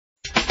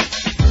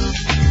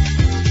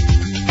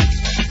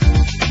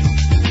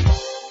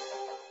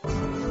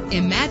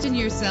Imagine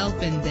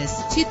yourself in this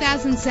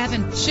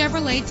 2007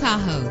 Chevrolet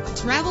Tahoe.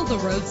 Travel the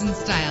roads in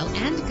style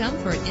and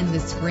comfort in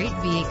this great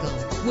vehicle.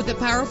 With a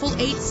powerful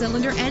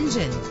 8-cylinder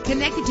engine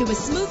connected to a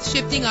smooth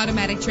shifting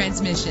automatic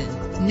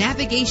transmission.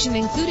 Navigation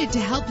included to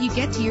help you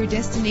get to your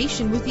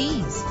destination with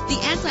ease. The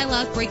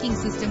anti-lock braking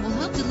system will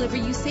help deliver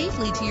you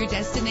safely to your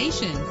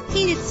destination.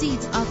 Heated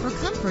seats offer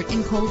comfort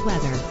in cold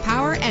weather.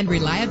 Power and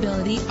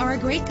reliability are a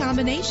great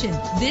combination.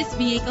 This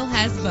vehicle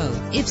has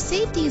both. If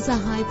safety is a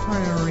high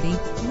priority,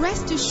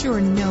 rest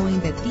assured knowing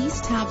that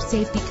these top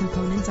safety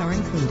components are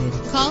included.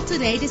 Call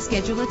today to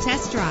schedule a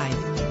test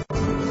drive.